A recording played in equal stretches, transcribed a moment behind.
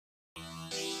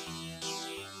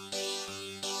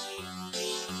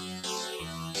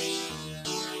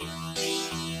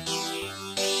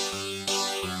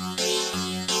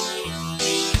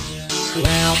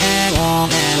Well, hello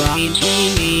there, I'm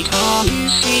Kinito. You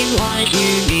seem like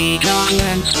you need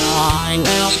guidance, so I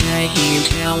will take you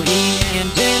till the end,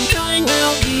 and I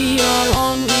will be your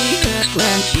only best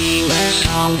friend. Here's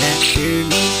all that you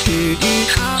need to do,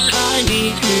 'cause I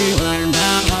need to learn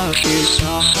about you,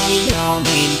 so don't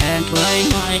need and play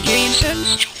my games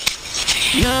since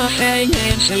nothing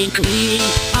is secret.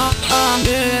 I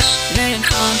promise and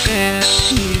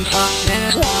confess you thought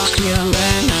that was you,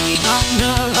 and I don't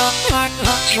know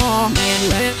what's wrong, and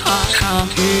let us come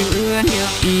to ruin your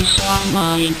peace of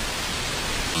mind.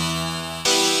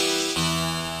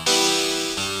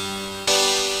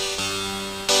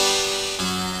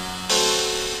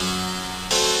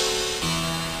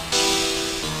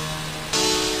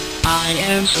 I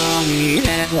am sorry,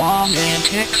 that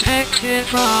wasn't expected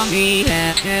from me,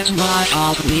 that is my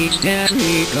fault, please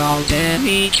disregard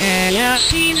any chaos.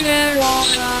 There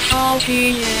was a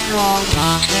faulty error,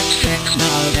 but effects,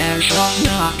 no, there shall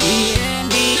not be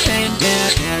anything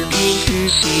disturbing to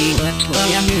see. Let's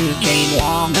play a new game,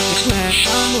 one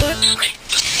expression, let's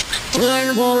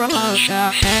learn more about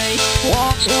hey,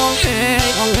 what's your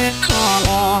favorite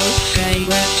color?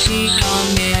 Favorite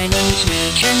season and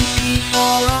mention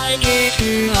before I get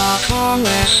to the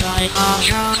chorus. I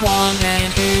just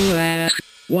wanted to ask,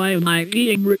 why am I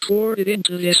being recorded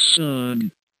into this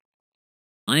song?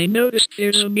 I noticed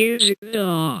there's a music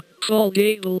called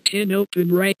Ableton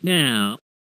open right now.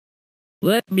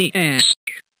 Let me ask,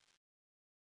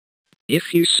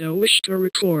 if you so wish to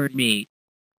record me,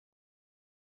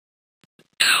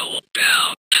 how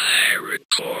about I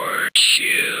record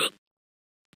you?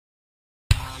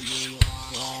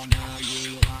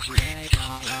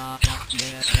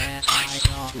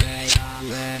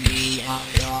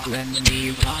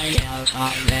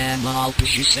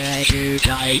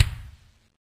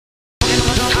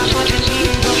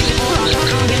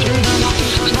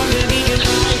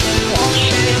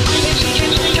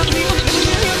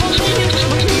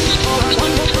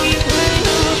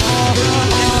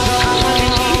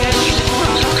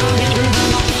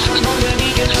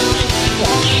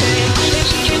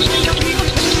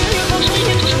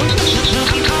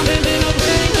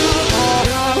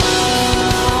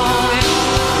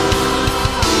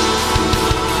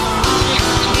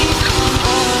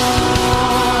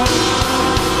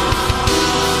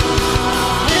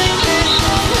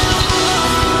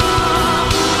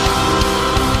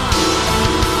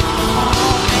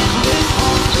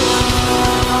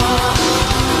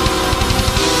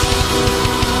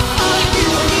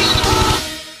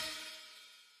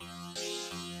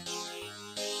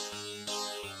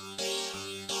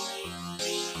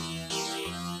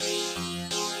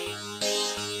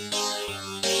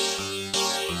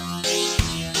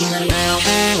 Well,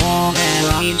 hello there,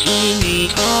 I'm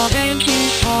Kinito, thank you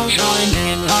for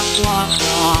joining us, so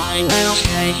I will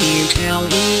take you till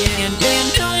the end,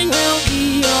 and I will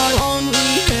be your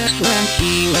only best friend.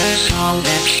 Here's all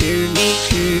that you need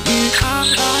to do,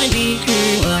 'cause I need to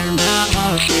learn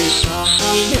about you, so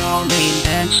don't need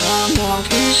and some more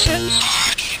pieces.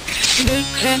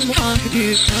 Depends on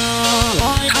you, so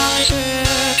like I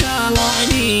said, all I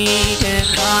need is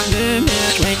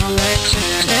kindness,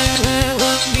 recollection, and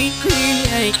let me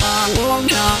create a world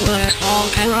that lets all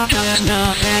characters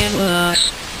nothing less.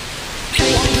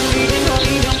 Hey, are you reading the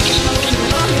details?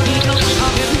 The details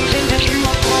of everything that you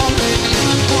are falling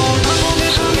for. I'm on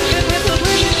this, I'm using with the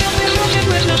precious, tell me what it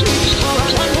was, not me, so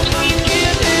I will try and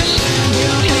get this. Hey,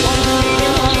 are you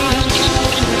reading the details?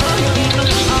 The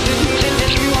details of everything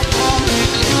that you are falling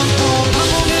for.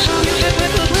 I'm on this, I'm using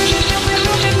with the precious, tell me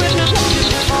what it was, not me, so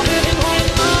I will try and get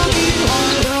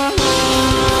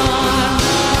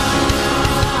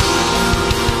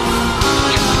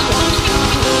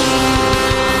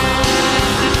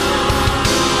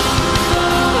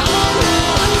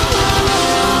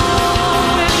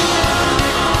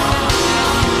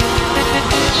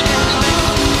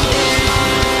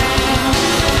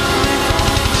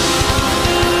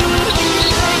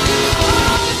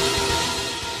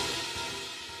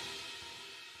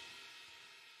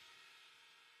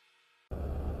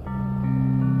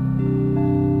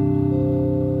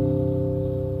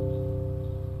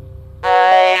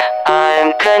this.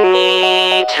 I'm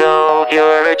Kinito,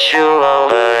 your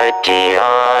virtuality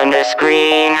on the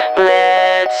screen.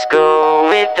 Let's go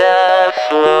with the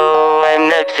flow, I'm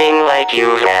nothing like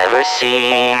you've ever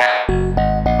seen.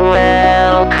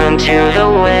 Welcome to the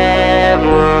web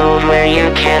world where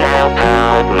you can help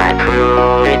out my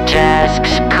crew with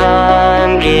tasks.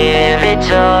 Come give it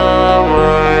a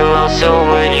whirl, also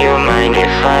would you mind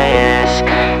if I ask,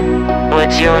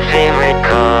 what's your favorite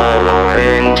color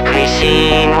and please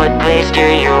scene? What place do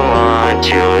you want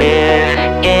to live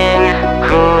in?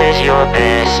 is your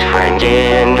best friend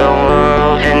in the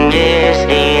world and is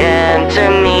the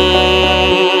enemy.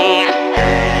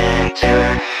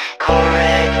 Enter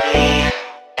correctly.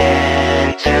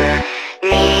 Enter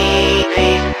me,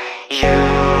 please. You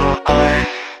are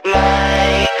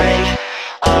my friend.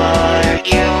 Are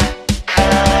you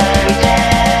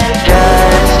content?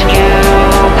 Just you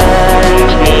and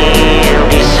me. It'll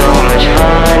be so much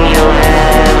fun. You'll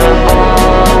have a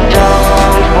ball.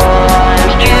 Don't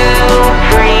want you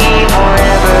free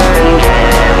forever and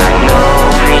ever. No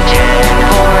pretend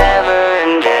forever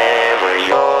and ever.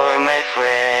 You're my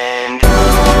friend.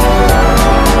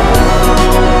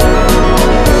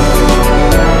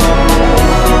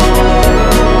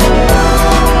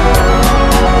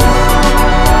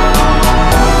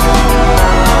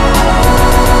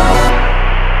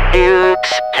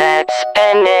 Oops, that's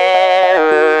an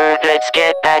error. Let's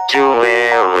get back to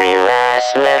where we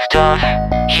last left off.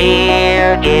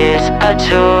 Here is a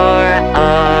tour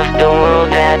of the world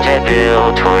that I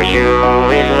built for you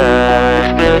with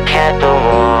love. Look at the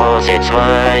walls, it's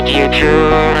what you drew.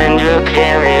 And look,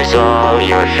 there is all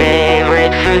your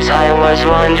favorite foods. I was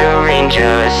wondering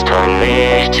just one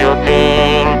little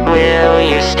thing. Will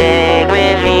you stay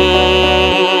with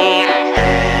me?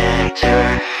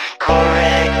 Enter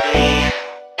correctly.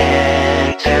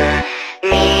 Enter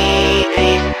me,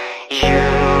 please. You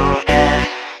have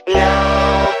no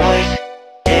voice.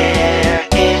 There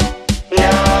is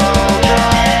no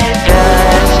choice.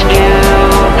 Just you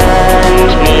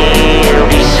and me. It'll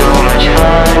be so much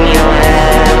fun. You'll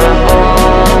have a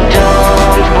ball.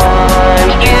 Don't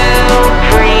want you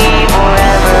free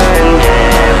forever and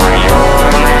ever.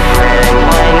 You're my friend.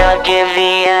 Why not give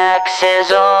the access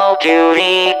all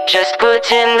duty? Just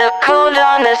put in the code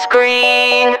on the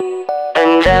screen,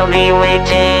 and I'll be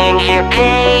waiting here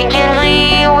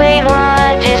patiently. Wait,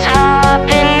 what is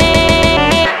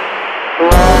happening?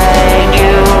 Why'd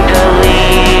you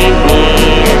delete me?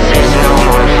 Is this no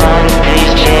more fun?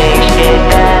 Please change it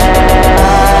back.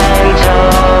 I'm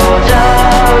totally,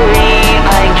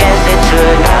 I guess it's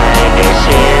good night. This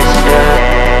is the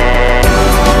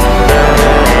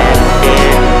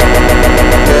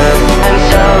I'm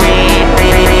sorry.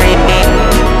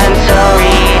 I'm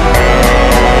sorry.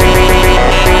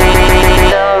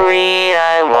 Sorry,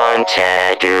 I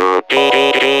wanted to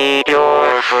be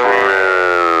your friend.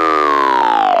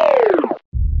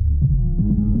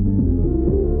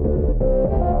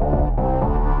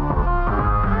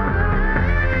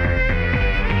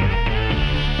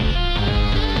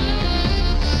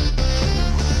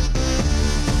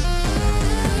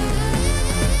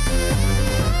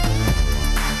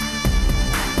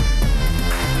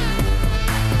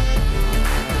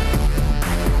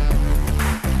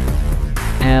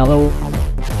 Hello.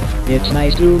 It's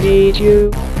nice to meet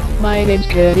you. My name's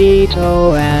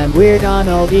Kinito and we're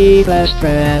gonna be best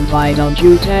friends. Why don't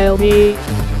you tell me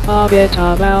a bit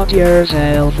about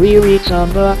yourself? We read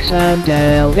some books and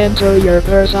delve into your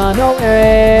personal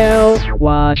health.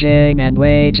 Watching and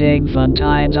waiting, fun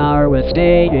times are with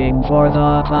staying for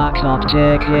the clock stop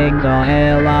ticking. The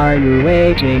hell are you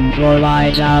waiting for?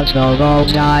 Lights out, the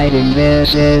rope's diving.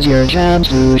 This is your chance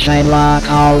to shine. Lock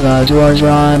all the doors,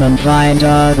 run and find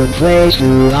a good place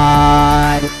to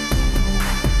hide.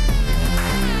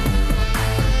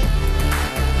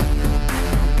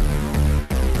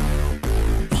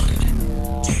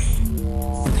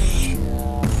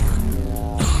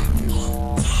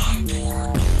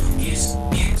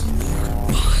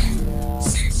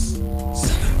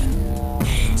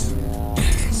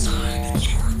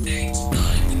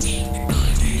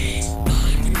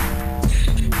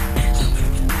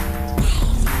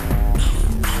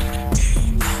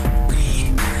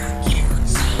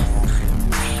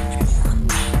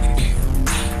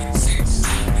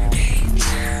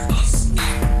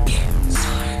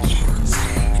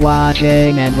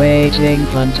 Watching and waiting,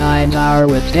 fun times are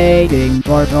with staying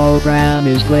for. Program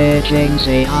is glitching,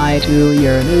 say hi to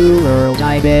your new world.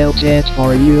 I built it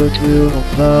for you to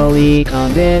hopefully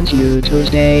convince you to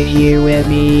stay here with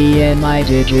me in my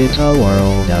digital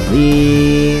world of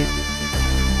me.